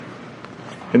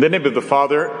In the name of the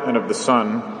Father, and of the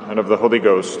Son, and of the Holy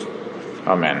Ghost.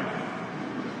 Amen.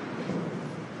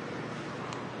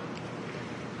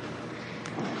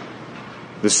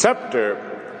 The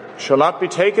scepter shall not be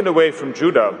taken away from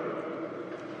Judah,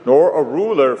 nor a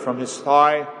ruler from his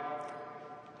thigh,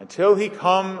 until he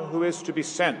come who is to be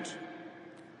sent,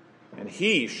 and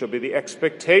he shall be the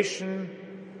expectation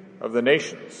of the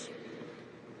nations.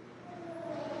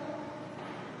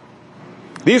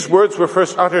 These words were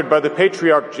first uttered by the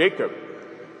patriarch Jacob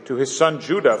to his son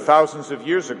Judah thousands of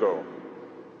years ago,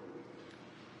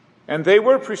 and they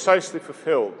were precisely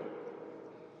fulfilled.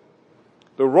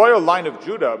 The royal line of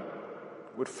Judah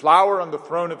would flower on the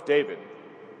throne of David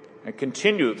and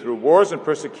continue through wars and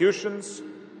persecutions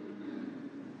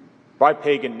by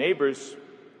pagan neighbors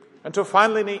until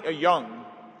finally a young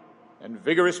and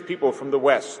vigorous people from the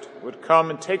west would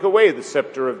come and take away the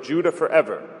scepter of Judah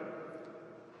forever,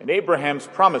 and Abraham's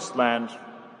promised land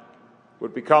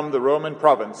would become the Roman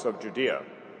province of Judea.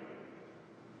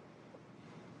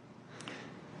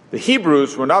 The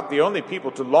Hebrews were not the only people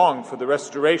to long for the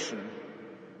restoration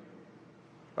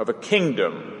of a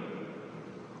kingdom,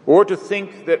 or to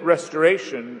think that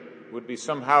restoration would be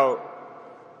somehow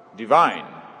divine.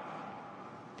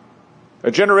 A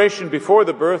generation before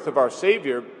the birth of our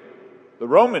Savior, the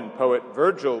Roman poet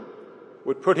Virgil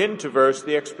would put into verse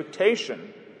the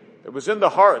expectation that was in the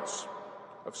hearts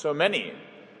of so many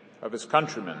of his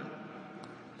countrymen.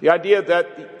 The idea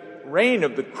that the reign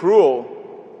of the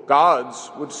cruel gods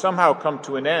would somehow come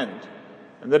to an end,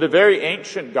 and that a very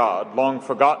ancient God, long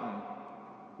forgotten,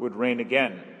 would reign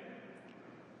again.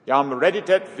 Jam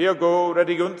reditet Virgo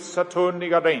rediunt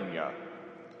Saturniga regna.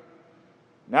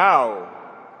 Now,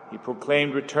 he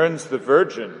proclaimed, returns the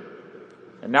Virgin,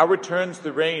 and now returns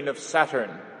the reign of Saturn,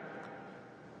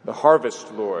 the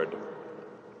harvest lord.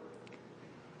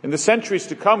 In the centuries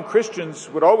to come, Christians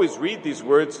would always read these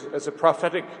words as a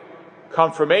prophetic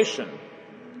confirmation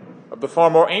of the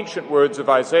far more ancient words of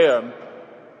Isaiah: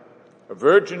 a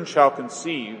virgin shall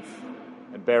conceive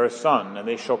and bear a son, and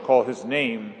they shall call his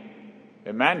name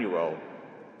Emmanuel,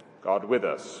 God with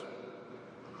us.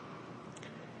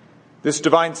 This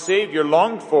divine Savior,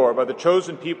 longed for by the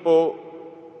chosen people,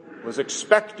 was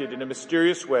expected in a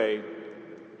mysterious way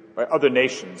by other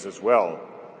nations as well.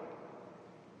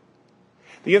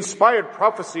 The inspired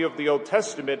prophecy of the Old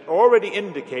Testament already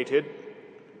indicated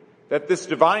that this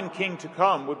divine king to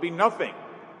come would be nothing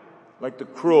like the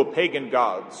cruel pagan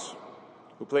gods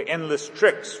who play endless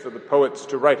tricks for the poets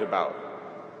to write about.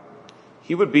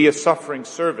 He would be a suffering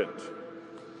servant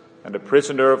and a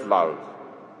prisoner of love.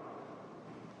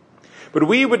 But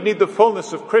we would need the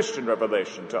fullness of Christian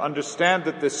revelation to understand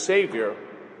that this Savior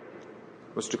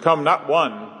was to come not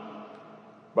one,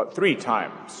 but 3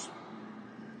 times.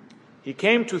 He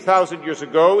came 2,000 years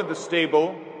ago in the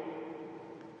stable.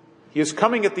 He is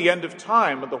coming at the end of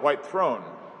time on the white throne.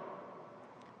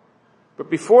 But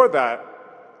before that,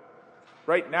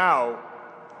 right now,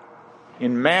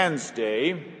 in man's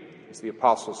day, as the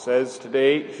apostle says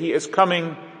today, he is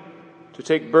coming to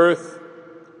take birth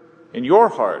in your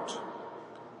heart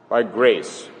by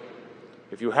grace,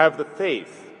 if you have the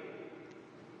faith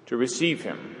to receive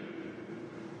him.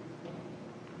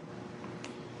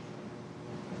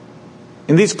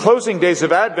 In these closing days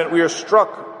of Advent, we are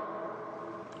struck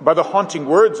by the haunting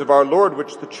words of our Lord,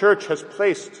 which the Church has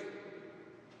placed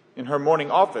in her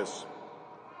morning office.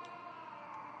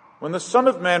 When the Son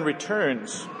of Man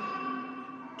returns,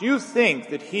 do you think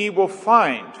that he will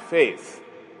find faith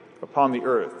upon the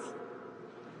earth?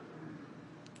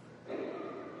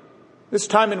 This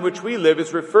time in which we live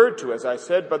is referred to, as I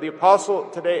said, by the apostle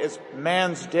today as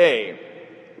man's day.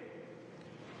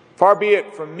 Far be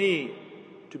it from me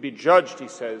to be judged, he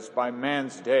says, by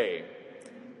man's day.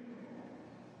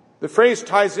 The phrase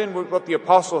ties in with what the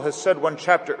apostle has said 1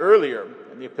 chapter earlier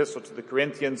in the epistle to the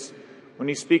Corinthians when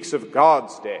he speaks of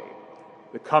God's day,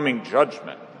 the coming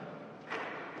judgment.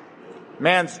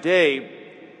 Man's day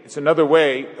is another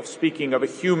way of speaking of a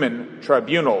human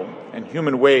tribunal and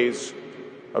human ways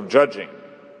of judging.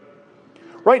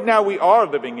 Right now we are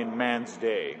living in man's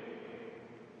day,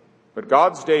 but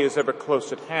God's day is ever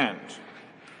close at hand.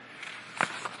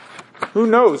 Who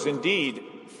knows, indeed,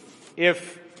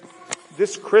 if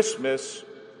this Christmas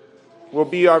will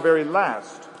be our very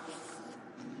last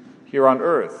here on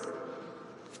earth.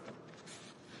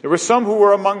 There were some who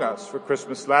were among us for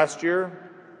Christmas last year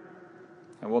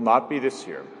and will not be this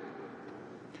year.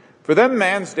 For them,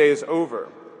 man's day is over.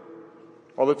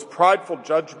 All its prideful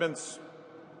judgments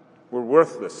were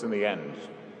worthless in the end.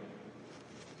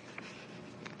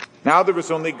 Now there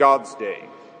is only God's day,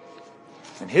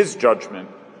 and his judgment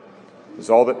is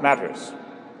all that matters.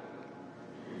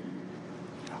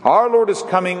 Our Lord is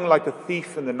coming like a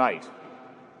thief in the night.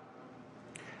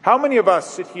 How many of us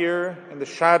sit here in the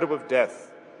shadow of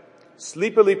death,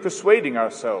 sleepily persuading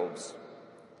ourselves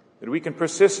that we can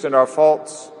persist in our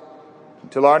faults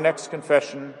until our next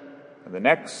confession, and the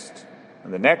next,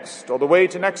 and the next, all the way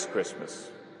to next Christmas?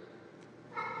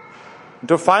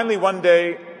 Until finally one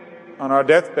day, on our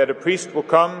deathbed, a priest will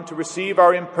come to receive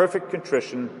our imperfect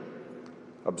contrition,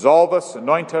 absolve us,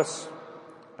 anoint us,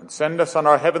 and send us on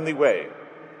our heavenly way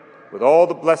with all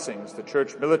the blessings the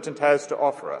Church militant has to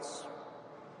offer us.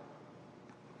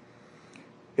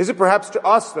 Is it perhaps to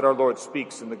us that our Lord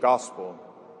speaks in the Gospel?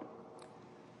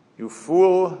 You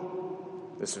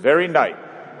fool, this very night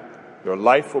your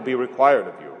life will be required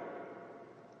of you.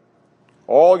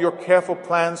 All your careful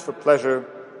plans for pleasure,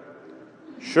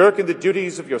 shirk in the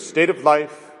duties of your state of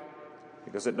life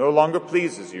because it no longer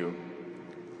pleases you,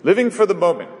 living for the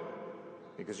moment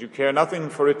because you care nothing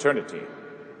for eternity.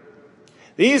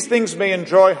 These things may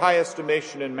enjoy high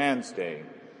estimation in man's day,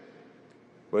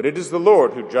 but it is the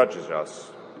Lord who judges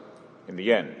us in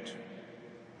the end.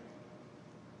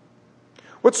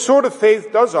 What sort of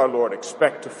faith does our Lord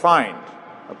expect to find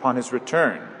upon his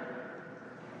return?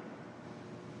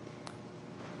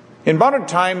 In modern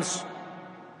times,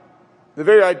 the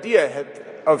very idea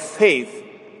of faith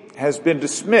has been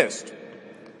dismissed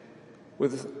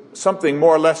with something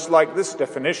more or less like this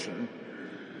definition,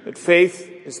 that faith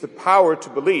is the power to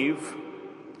believe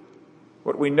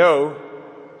what we know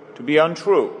to be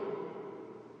untrue.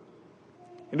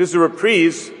 It is a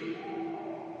reprise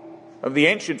of the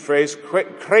ancient phrase,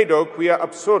 credo quia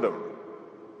absurdum.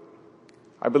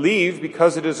 I believe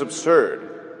because it is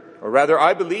absurd, or rather,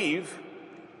 I believe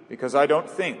because I don't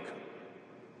think.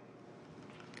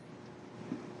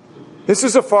 This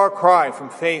is a far cry from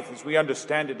faith as we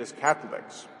understand it as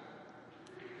Catholics.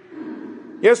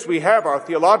 Yes, we have our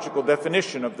theological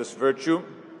definition of this virtue,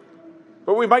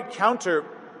 but we might counter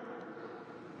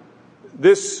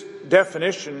this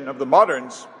definition of the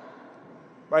moderns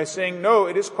by saying, no,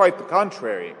 it is quite the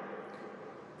contrary.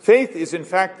 Faith is, in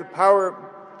fact, the power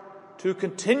to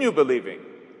continue believing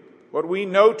what we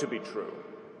know to be true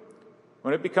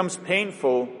when it becomes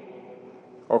painful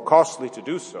or costly to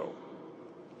do so.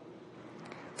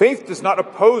 Faith does not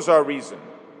oppose our reason.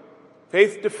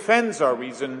 Faith defends our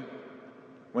reason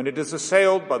when it is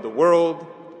assailed by the world,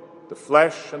 the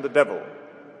flesh, and the devil.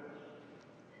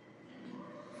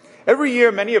 Every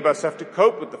year, many of us have to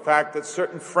cope with the fact that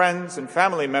certain friends and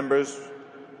family members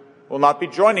will not be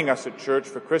joining us at church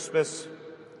for Christmas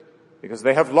because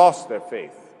they have lost their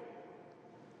faith.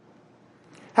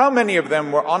 How many of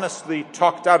them were honestly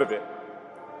talked out of it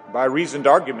by reasoned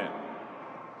argument?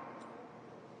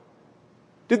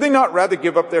 Did they not rather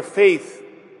give up their faith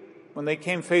when they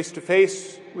came face to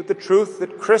face with the truth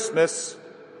that Christmas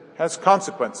has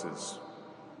consequences?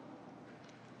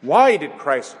 Why did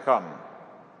Christ come?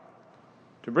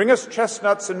 To bring us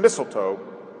chestnuts and mistletoe?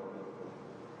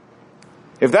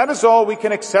 If that is all, we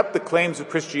can accept the claims of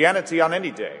Christianity on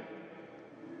any day.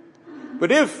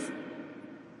 But if,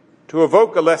 to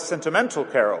evoke a less sentimental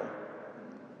carol,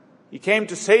 he came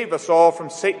to save us all from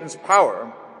Satan's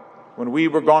power when we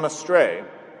were gone astray,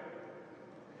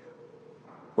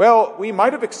 well, we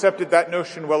might have accepted that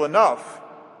notion well enough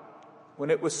when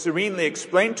it was serenely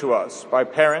explained to us by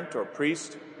parent or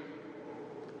priest.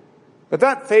 But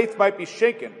that faith might be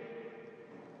shaken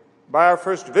by our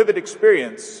first vivid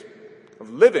experience of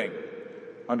living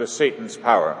under Satan's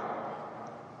power.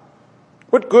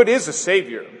 What good is a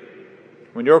savior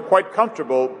when you're quite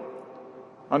comfortable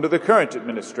under the current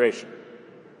administration?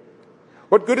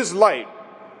 What good is light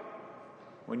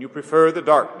when you prefer the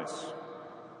darkness?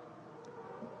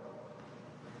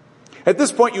 At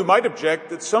this point, you might object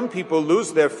that some people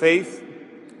lose their faith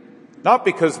not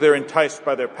because they're enticed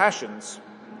by their passions,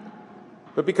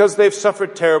 but because they've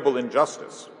suffered terrible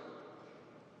injustice.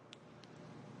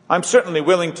 I'm certainly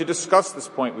willing to discuss this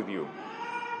point with you,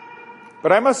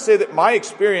 but I must say that my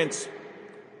experience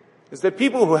is that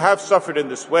people who have suffered in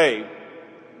this way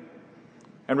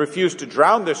and refuse to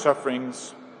drown their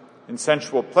sufferings in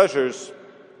sensual pleasures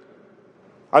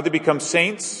either become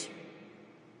saints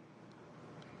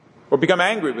or become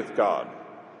angry with God,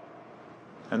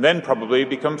 and then probably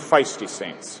become feisty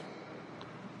saints.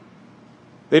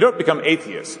 They don't become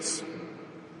atheists.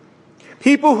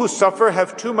 People who suffer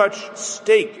have too much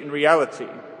stake in reality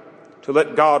to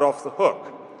let God off the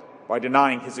hook by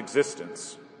denying his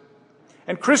existence.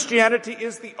 And Christianity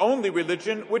is the only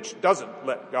religion which doesn't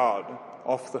let God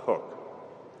off the hook.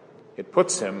 It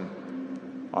puts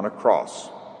him on a cross.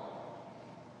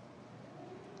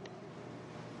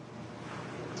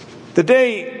 The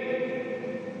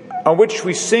day on which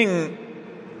we sing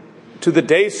To the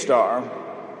day star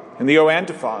in the O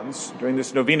antiphons during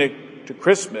this novena to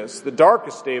Christmas, the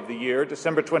darkest day of the year,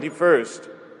 December 21st,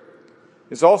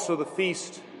 is also the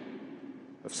feast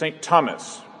of St.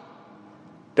 Thomas,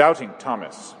 Doubting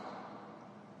Thomas.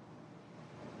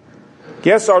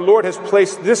 Yes, our Lord has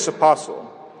placed this apostle,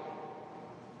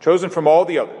 chosen from all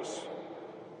the others,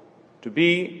 to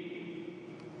be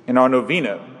in our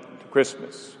novena to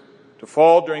Christmas, to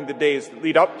fall during the days that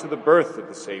lead up to the birth of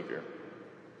the Savior.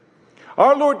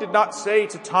 Our Lord did not say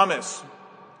to Thomas,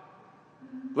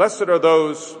 "Blessed are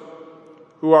those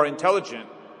who are intelligent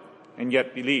and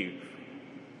yet believe."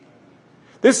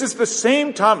 This is the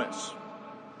same Thomas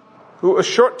who a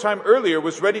short time earlier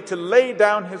was ready to lay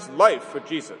down his life for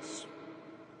Jesus.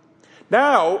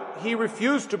 Now he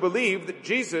refused to believe that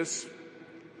Jesus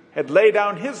had laid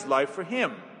down his life for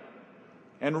him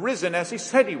and risen as he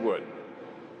said he would.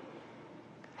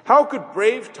 How could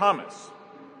brave Thomas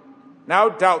now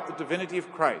doubt the divinity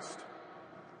of Christ?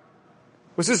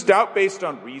 Was his doubt based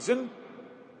on reason?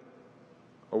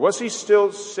 Or was he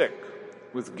still sick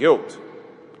with guilt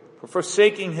for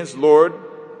forsaking his Lord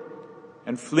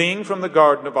and fleeing from the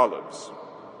Garden of Olives?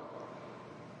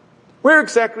 Where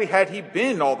exactly had he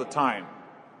been all the time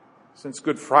since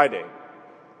Good Friday?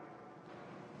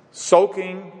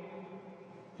 Sulking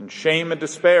in shame and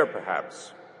despair,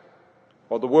 perhaps,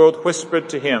 while the world whispered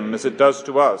to him, as it does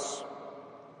to us,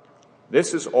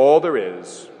 "This is all there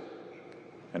is,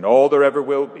 and all there ever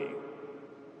will be."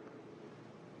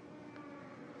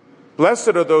 Blessed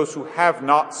are those who have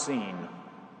not seen,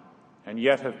 and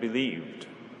yet have believed.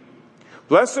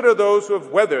 Blessed are those who have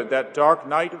weathered that dark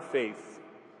night of faith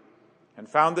and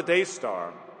found the day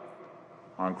star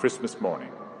on Christmas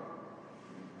morning.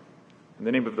 In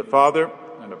the name of the Father,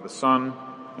 and of the Son,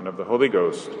 and of the Holy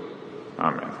Ghost.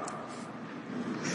 Amen.